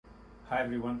Hi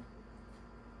everyone,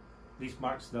 this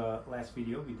marks the last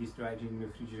video with this dry aging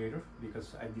refrigerator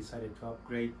because I decided to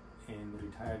upgrade and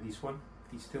retire this one.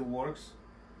 It still works.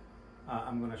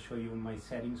 I'm going to show you my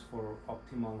settings for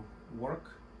optimal work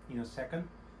in a second,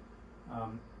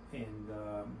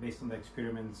 based on the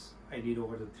experiments I did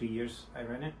over the 3 years I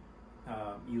ran it,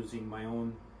 using my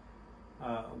own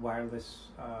wireless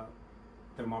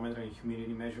thermometer and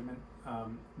humidity measurement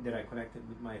that I connected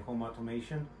with my home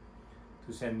automation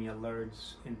to send me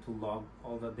alerts and to log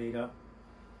all the data.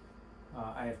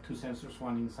 I have two sensors,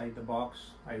 one inside the box.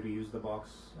 I reuse the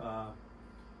box,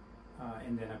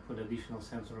 and then I put additional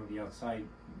sensor on the outside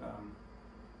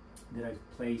that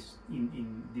I've placed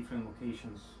in different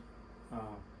locations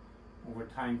over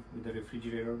time with the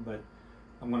refrigerator. But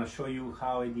I'm going to show you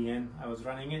how at the end I was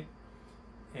running it,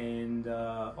 and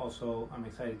also I'm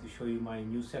excited to show you my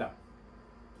new setup.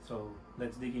 So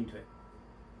let's dig into it.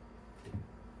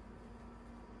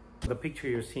 The picture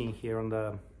you're seeing here on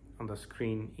the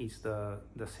screen is the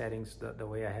settings, the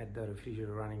way I had the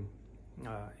refrigerator running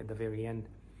at the very end.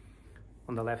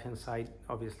 On the left hand side,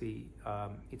 obviously,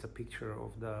 it's a picture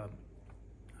of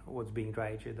what's being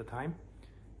dry aged at the time,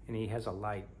 and it has a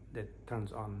light that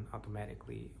turns on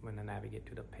automatically when I navigate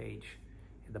to the page.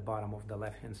 At the bottom of the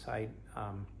left hand side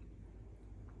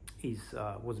is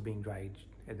what's being dry aged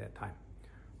at that time.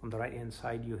 On the right hand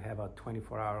side, you have a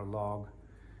 24-hour log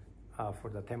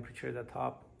for the temperature at the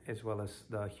top, as well as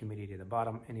the humidity at the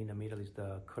bottom, and in the middle is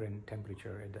the current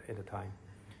temperature at the time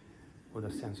with the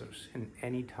sensors. And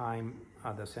anytime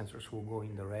the sensors will go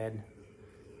in the red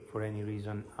for any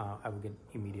reason, I will get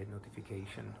immediate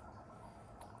notification.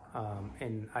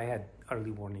 And I had early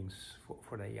warnings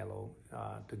for the yellow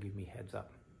to give me heads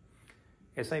up.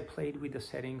 As I played with the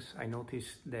settings, I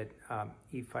noticed that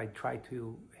if I try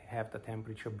to have the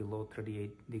temperature below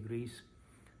 38 degrees,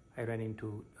 I ran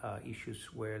into issues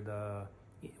where a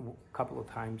couple of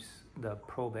times the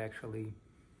probe actually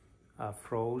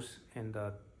froze, and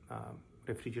the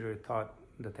refrigerator thought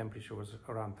the temperature was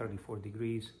around 34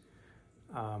 degrees,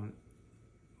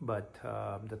 but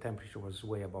the temperature was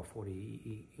way above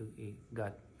 40. It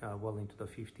got well into the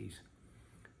 50s.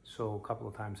 So a couple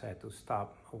of times I had to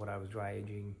stop what I was dry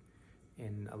aging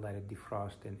and let it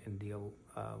defrost and deal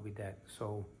with that.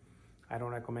 So I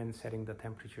don't recommend setting the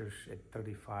temperatures at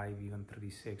 35, even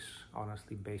 36,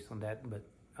 honestly, based on that, but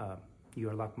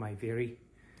your luck might vary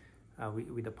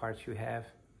with the parts you have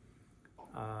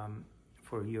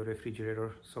for your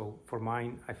refrigerator. So for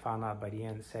mine, I found out by the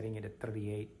end, setting it at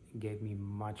 38 gave me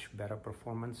much better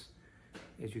performance.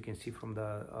 As you can see from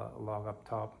the log up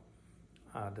top,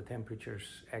 the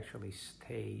temperatures actually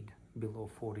stayed below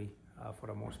 40 for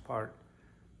the most part.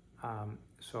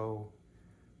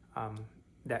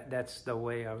 That's the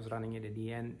way I was running it at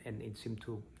the end, and it seemed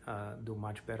to do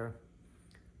much better.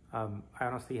 I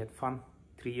honestly had fun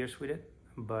 3 years with it,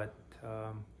 but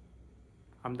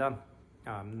I'm done.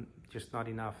 Just not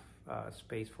enough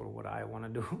space for what I want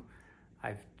to do.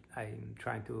 I'm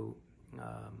trying to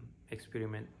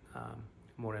experiment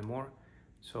more and more.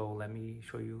 So let me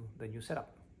show you the new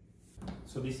setup.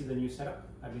 So this is the new setup.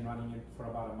 I've been running it for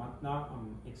about a month now.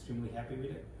 I'm extremely happy with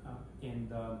it,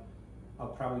 and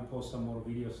I'll probably post some more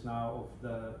videos now of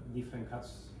the different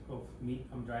cuts of meat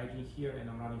I'm dry aging here, and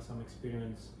I'm running some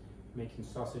experiments making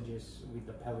sausages with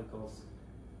the pellicles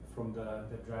from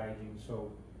the dry aging.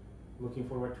 So looking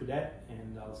forward to that,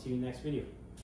 and I'll see you in the next video.